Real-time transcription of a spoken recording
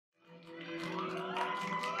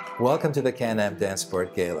Welcome to the Can-Am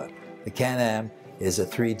DanceSport Gala. The Can-Am is a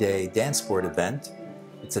 3-day dance sport event.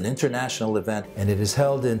 It's an international event and it is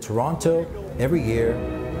held in Toronto every year,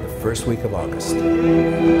 the first week of August.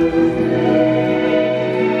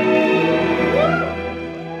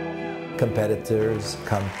 Competitors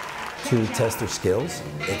come to test their skills.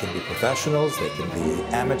 They can be professionals, they can be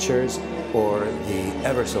amateurs, or the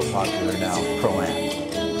ever so popular now Pro-Am.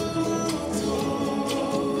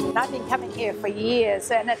 I've been coming here for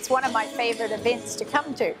years and it's one of my favorite events to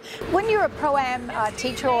come to. When you're a Pro-Am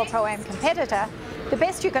teacher or a Pro-Am competitor, the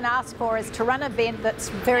best you can ask for is to run an event that's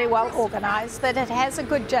very well organized, that it has a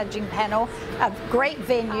good judging panel, a great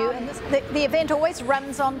venue, and the event always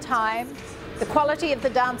runs on time. The quality of the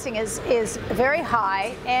dancing is very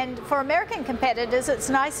high, and for American competitors it's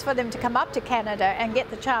nice for them to come up to Canada and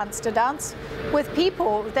get the chance to dance with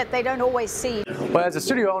people that they don't always see. Well, as a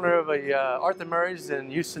studio owner of Arthur Murray's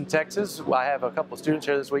in Houston, Texas, I have a couple of students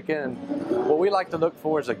here this weekend, and what we like to look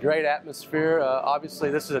for is a great atmosphere.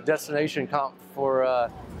 Obviously this is a destination comp for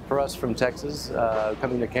us from Texas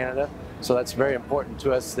coming to Canada. So that's very important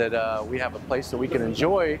to us that we have a place that we can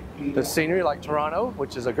enjoy the scenery like Toronto,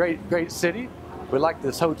 which is a great city. We like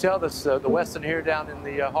this hotel, the Westin here down in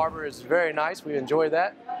the harbor is very nice. We enjoy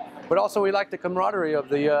that. But also we like the camaraderie of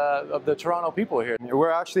the Toronto people here.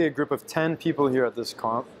 We're actually a group of 10 people here at this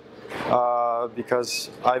comp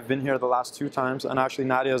because I've been here the last 2 times, and actually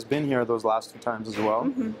Nadia's been here those last 2 times as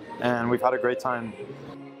well. And we've had a great time.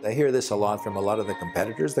 I hear this a lot from a lot of the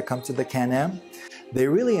competitors that come to the Can-Am. They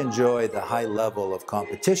really enjoy the high level of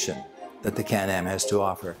competition that the Can-Am has to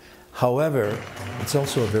offer. However, it's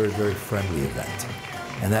also a very friendly event,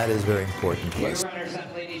 and that is very important to us.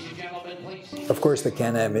 Of course, the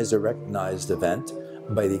Can-Am is a recognized event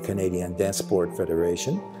by the Canadian Dance Sport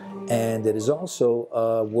Federation, and it is also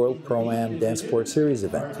a World Pro-Am Dance Sport Series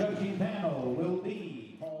event.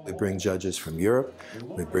 We bring judges from Europe,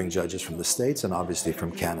 we bring judges from the States, and obviously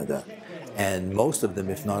from Canada. And most of them,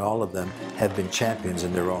 if not all of them, have been champions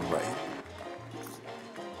in their own right.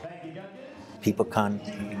 People come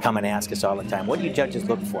and ask us all the time, what do you judges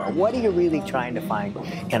look for? What are you really trying to find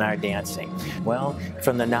in our dancing? Well,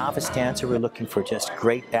 from the novice dancer, we're looking for just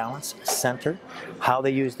great balance, center, how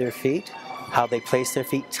they use their feet, how they place their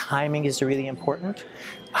feet. Timing is really important,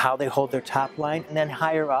 how they hold their top line, and then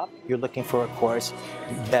higher up, you're looking for, of course,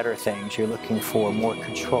 better things. You're looking for more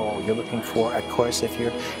control. You're looking for, of course, if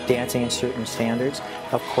you're dancing in certain standards,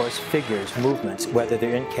 of course, figures, movements, whether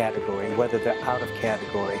they're in category, whether they're out of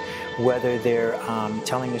category, whether they're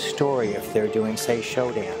telling a story, if they're doing, say,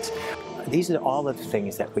 show dance. These are all of the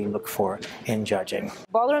things that we look for in judging.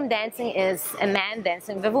 Ballroom dancing is a man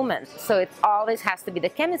dancing with a woman, so it always has to be the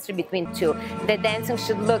chemistry between two. The dancing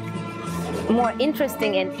should look more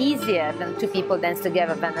interesting and easier than 2 people dance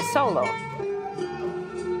together than a solo. So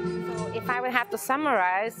if I would have to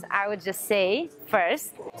summarize, I would just say,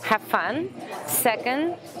 first, have fun.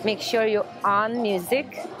 Second, make sure you're on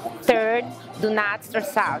music. Third, do not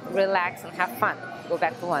stress out, relax and have fun. Go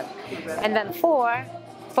back to 1. And then 4,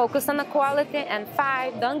 focus on the quality, and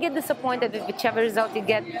 5, don't get disappointed with whichever result you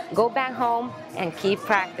get. Go back home and keep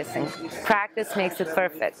practicing. Practice makes it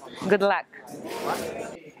perfect. Good luck.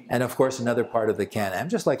 And of course, another part of the Can-Am,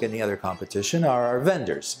 just like any other competition, are our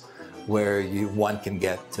vendors, where one can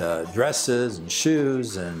get dresses and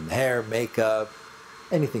shoes and hair, makeup,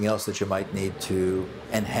 anything else that you might need to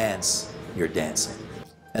enhance your dancing.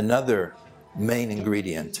 Another main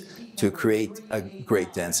ingredient to create a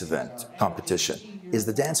great dance event competition is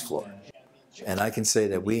the dance floor. And I can say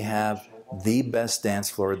that we have the best dance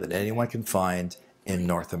floor that anyone can find in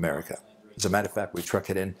North America. As a matter of fact, we truck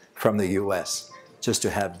it in from the US just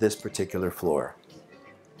to have this particular floor.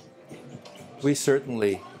 We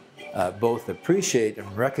certainly both appreciate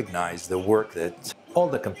and recognize the work that all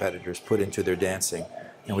the competitors put into their dancing,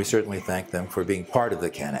 and we certainly thank them for being part of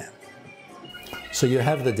the Can-Am. So you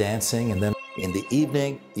have the dancing, and then in the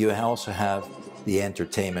evening you also have the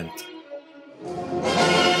entertainment.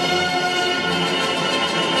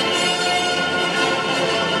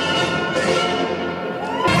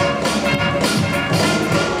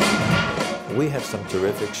 We have some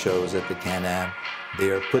terrific shows at the Can-Am.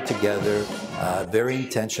 They are put together very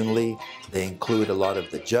intentionally. They include a lot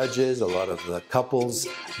of the judges, a lot of the couples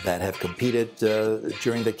that have competed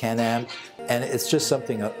during the Can-Am, and it's just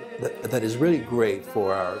something that is really great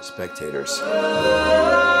for our spectators.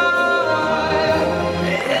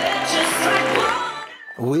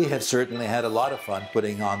 We have certainly had a lot of fun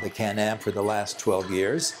putting on the Can-Am for the last 12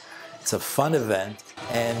 years. It's a fun event,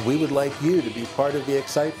 and we would like you to be part of the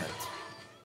excitement.